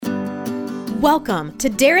Welcome to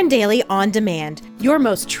Darren Daily On Demand, your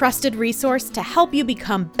most trusted resource to help you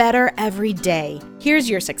become better every day. Here's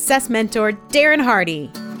your success mentor, Darren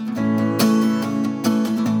Hardy.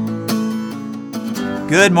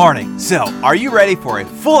 Good morning. So, are you ready for a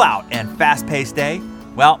full-out and fast-paced day?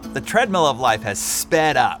 Well, the treadmill of life has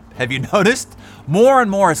sped up. Have you noticed? More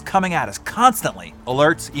and more is coming at us constantly.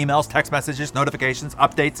 Alerts, emails, text messages, notifications,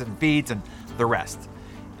 updates and feeds, and the rest.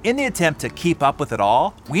 In the attempt to keep up with it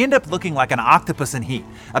all, we end up looking like an octopus in heat,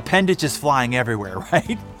 appendages flying everywhere,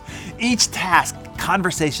 right? Each task,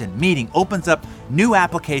 conversation, meeting opens up new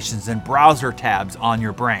applications and browser tabs on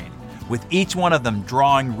your brain, with each one of them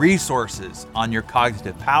drawing resources on your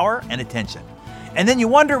cognitive power and attention. And then you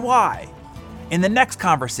wonder why. In the next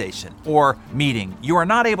conversation or meeting, you are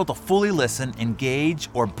not able to fully listen, engage,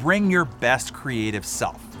 or bring your best creative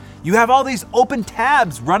self. You have all these open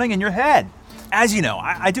tabs running in your head. As you know,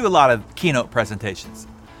 I do a lot of keynote presentations,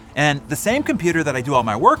 and the same computer that I do all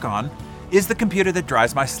my work on is the computer that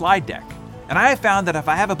drives my slide deck. And I have found that if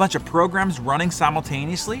I have a bunch of programs running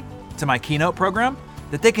simultaneously to my keynote program,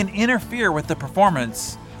 that they can interfere with the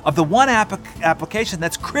performance of the one application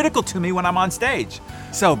that's critical to me when I'm on stage.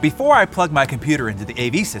 So before I plug my computer into the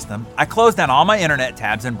AV system, I close down all my internet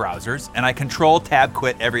tabs and browsers, and I control tab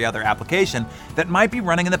quit every other application that might be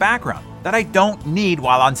running in the background that I don't need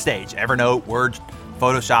while on stage. Evernote, Word,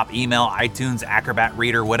 Photoshop, email, iTunes, Acrobat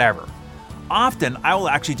Reader, whatever. Often I will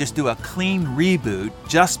actually just do a clean reboot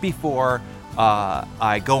just before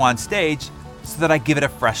I go on stage so that I give it a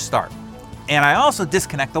fresh start. And I also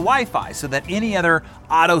disconnect the Wi-Fi so that any other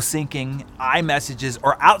auto-syncing, iMessages,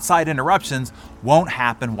 or outside interruptions won't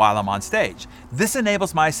happen while I'm on stage. This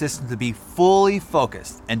enables my assistant to be fully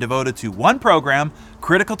focused and devoted to one program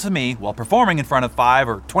critical to me while performing in front of 5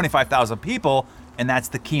 or 25,000 people, and that's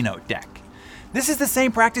the keynote deck. This is the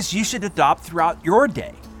same practice you should adopt throughout your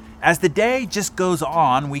day. As the day just goes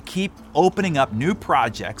on, we keep opening up new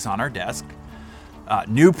projects on our desk,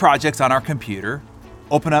 new projects on our computer,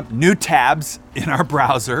 open up new tabs in our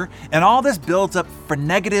browser, and all this builds up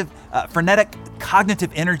frenetic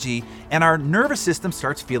cognitive energy, and our nervous system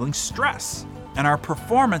starts feeling stress, and our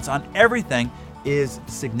performance on everything is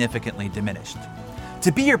significantly diminished.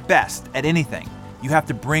 To be your best at anything, you have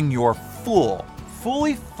to bring your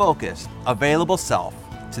fully focused, available self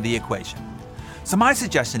to the equation. So my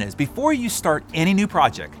suggestion is, before you start any new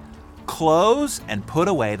project, close and put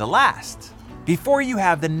away the last. Before you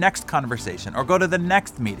have the next conversation or go to the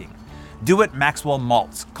next meeting, do what Maxwell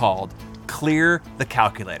Maltz called clear the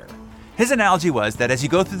calculator. His analogy was that as you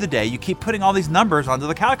go through the day, you keep putting all these numbers onto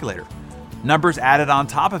the calculator. Numbers added on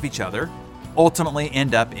top of each other ultimately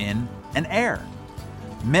end up in an error.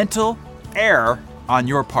 Mental error on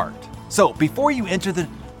your part. So before you enter the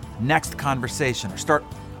next conversation or start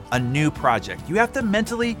a new project, you have to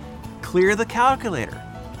mentally clear the calculator.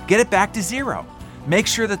 Get it back to zero. Make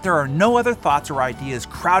sure that there are no other thoughts or ideas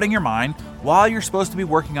crowding your mind while you're supposed to be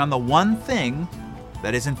working on the one thing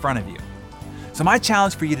that is in front of you. So my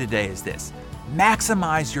challenge for you today is this: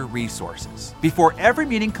 maximize your resources. Before every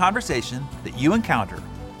meeting conversation that you encounter,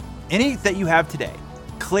 any that you have today,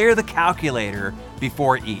 clear the calculator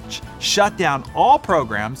before each. Shut down all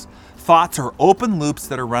programs, thoughts, or open loops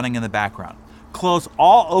that are running in the background. Close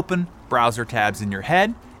all open browser tabs in your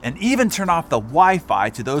head, and even turn off the Wi-Fi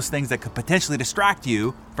to those things that could potentially distract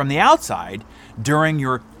you from the outside during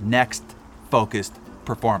your next focused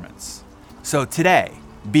performance. So today,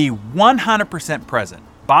 be 100% present,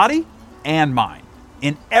 body and mind,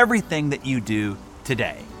 in everything that you do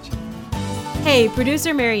today. Hey,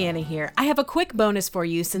 producer Mariana here. I have a quick bonus for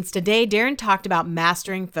you since today Darren talked about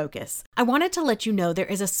mastering focus. I wanted to let you know there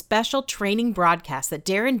is a special training broadcast that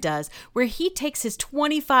Darren does where he takes his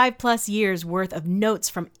 25 plus years worth of notes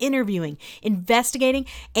from interviewing, investigating,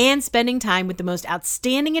 and spending time with the most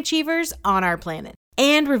outstanding achievers on our planet,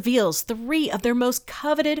 and reveals 3 of their most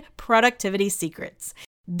coveted productivity secrets.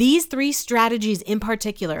 These 3 strategies in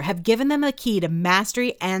particular have given them a key to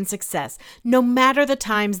mastery and success, no matter the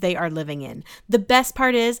times they are living in. The best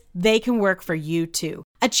part is they can work for you too.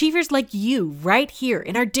 Achievers like you right here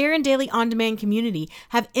in our Darren Daily On Demand community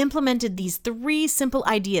have implemented these 3 simple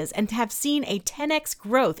ideas and have seen a 10x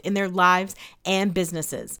growth in their lives and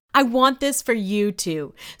businesses. I want this for you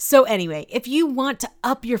too. So anyway, if you want to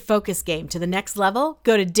up your focus game to the next level,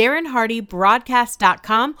 go to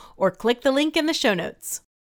DarrenHardyBroadcast.com or click the link in the show notes.